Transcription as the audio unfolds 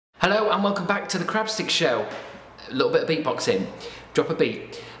Hello and welcome back to the Crabstickz show. A little bit of beatboxing. Drop a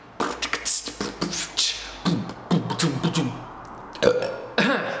beat.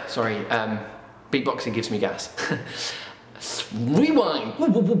 Sorry, beatboxing gives me gas. Rewind.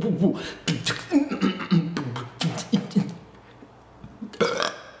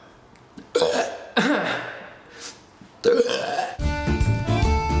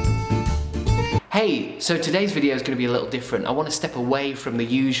 Hey, so today's video is going to be a little different. I want to step away from the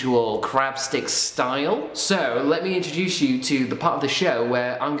usual crabstickz style. So let me introduce you to the part of the show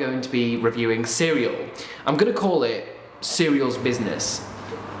where I'm going to be reviewing cereal. I'm going to call it Cereal's Business.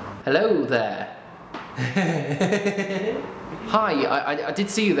 Hello there. Hi, I did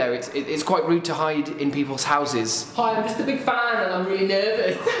see you there. It's quite rude to hide in people's houses. Hi, I'm just a big fan and I'm really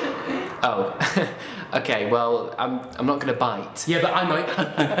nervous. Oh, okay, well, I'm not gonna bite. Yeah, but I might.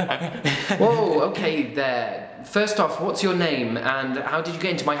 Whoa, okay there. First off, what's your name and how did you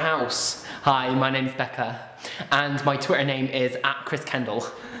get into my house? Hi, my name's Becca and my Twitter name is @ChrisKendall.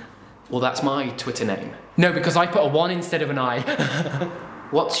 Well, that's my Twitter name. No, because I put a 1 instead of an I.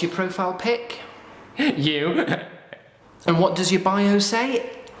 What's your profile pic? You. And what does your bio say?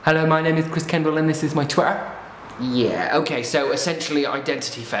 Hello, my name is Chris Kendall and this is my Twitter. Yeah, okay, so essentially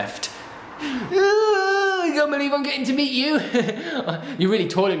identity theft. I can't believe I'm getting to meet you. You're really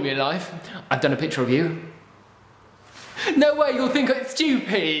tall in real life. I've done a picture of you. No way, you'll think I'm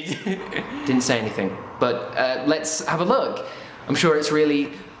stupid. Didn't say anything, but let's have a look. I'm sure it's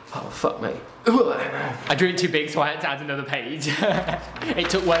really... Oh, fuck me. I drew it too big, so I had to add another page. It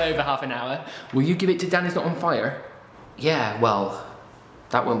took well over half an hour. Will you give it to Dan Is Not On Fire? Yeah, well,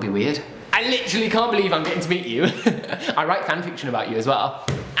 that won't be weird. I literally can't believe I'm getting to meet you. I write fan fiction about you as well.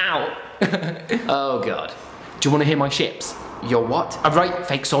 Ow. Oh God. Do you want to hear my ships? Your what? I write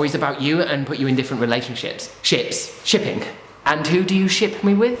fake stories about you and put you in different relationships. Ships. Shipping. And who do you ship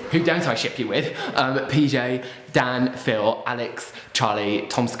me with? Who don't I ship you with? PJ, Dan, Phil, Alex, Charlie,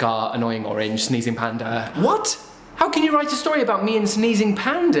 Tom Scar, Annoying Orange, Sneezing Panda. What? How can you write a story about me and Sneezing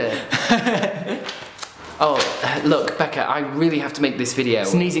Panda? Oh, look, Becca, I really have to make this video.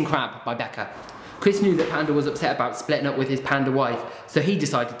 Sneezing Crab by Becca. Chris knew that Panda was upset about splitting up with his panda wife, so he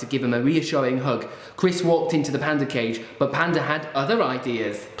decided to give him a reassuring hug. Chris walked into the panda cage, but Panda had other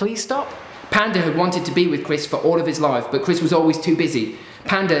ideas. Please stop. Panda had wanted to be with Chris for all of his life, but Chris was always too busy.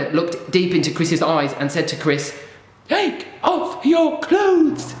 Panda looked deep into Chris's eyes and said to Chris, "Take off your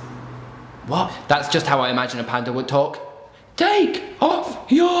clothes." What? That's just how I imagine a panda would talk. Take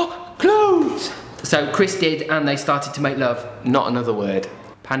off your clothes. So Chris did, and they started to make love. Not another word.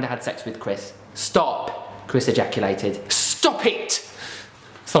 Panda had sex with Chris. Stop, Chris ejaculated. Stop it!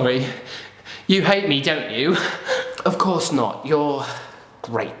 Sorry. You hate me, don't you? Of course not. You're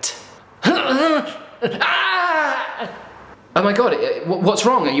great. Oh my God, what's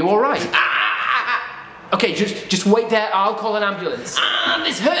wrong? Are you all right? Okay, just wait there. I'll call an ambulance.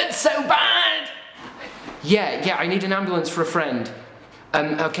 This hurts so bad. Yeah, I need an ambulance for a friend.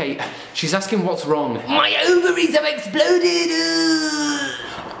 Okay, she's asking what's wrong. My ovaries have exploded.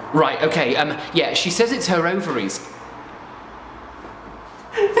 Right, okay, yeah, she says it's her ovaries.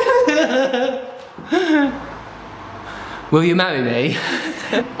 Will you marry me?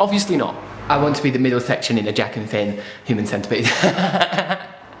 Obviously not. I want to be the middle section in a Jack and Finn human centipede.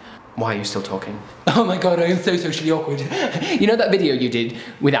 Why are you still talking? Oh my God, I am so socially awkward. You know that video you did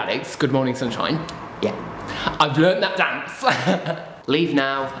with Alex, Good Morning Sunshine? Yeah. I've learned that dance. Leave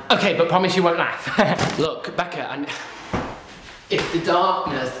now. Okay, but promise you won't laugh. Look, Becca, if the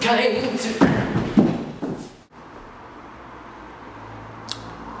darkness came to...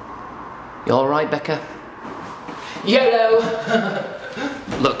 You alright, Becca? YOLO!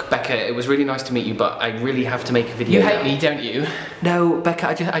 Look, Becca, it was really nice to meet you, but I really have to make a video. You hate me, don't you? No, Becca,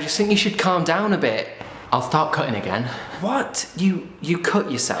 I just think you should calm down a bit. I'll start cutting again. What? You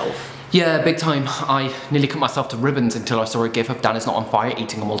cut yourself? Yeah, big time. I nearly cut myself to ribbons until I saw a gif of Dan Is Not On Fire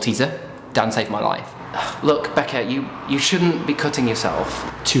eating a Malteser. Dan saved my life. Look, Becca, you shouldn't be cutting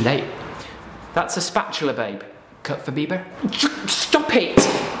yourself. Too late. That's a spatula, babe. Cut for Bieber? Stop it!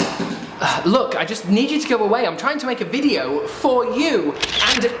 Look, I just need you to go away. I'm trying to make a video for you,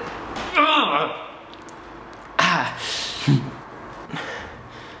 and...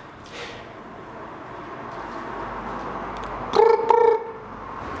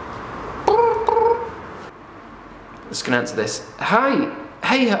 Just gonna answer this. Hi!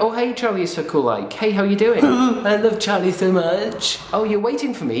 Hey, oh hey Charlie, you're so cool, like. Hey, how you doing? I love Charlie so much. Oh, you're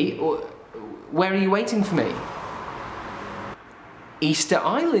waiting for me? Where are you waiting for me? Easter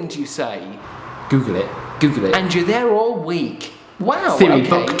Island, you say? Google it. Google it. And you're there all week. Wow, Siri, okay.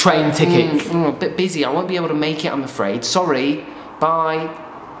 book train tickets. A bit busy, I won't be able to make it, I'm afraid. Sorry. Bye.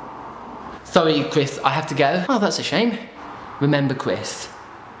 Sorry, Chris, I have to go. Oh, that's a shame. Remember, Chris.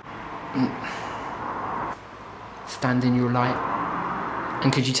 Stand in your light.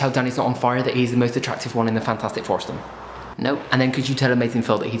 And could you tell Danny's not on fire that he's the most attractive one in the Fantastic Foursome? No. And then could you tell Amazing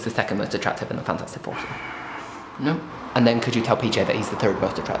Phil that he's the second most attractive in the Fantastic Foursome? No. And then could you tell PJ that he's the third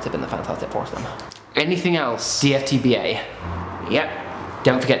most attractive in the Fantastic Foursome? Anything else? DFTBA. Yep.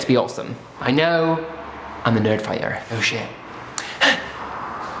 Don't forget to be awesome. I know. I'm a nerd fighter. Oh shit.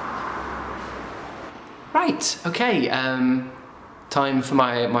 Right, okay, time for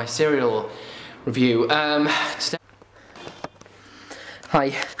my cereal review.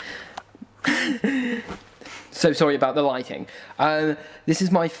 Hi. So sorry about the lighting. This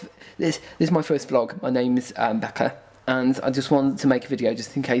is my first vlog. My name's Becca, and I just wanted to make a video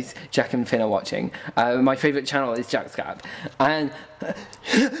just in case Jack and Finn are watching. My favourite channel is Jack's Gap, and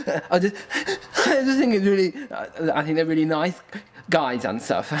I just think it's really. I think they're really nice guys and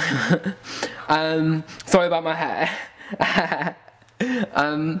stuff. Sorry about my hair. I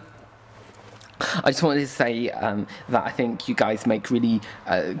just wanted to say that I think you guys make really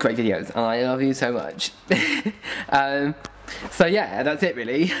great videos, and I love you so much. So yeah, that's it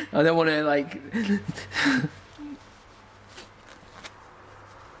really. I don't want to like...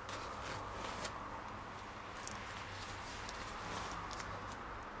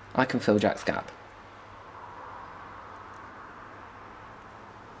 I can fill Jack's gap.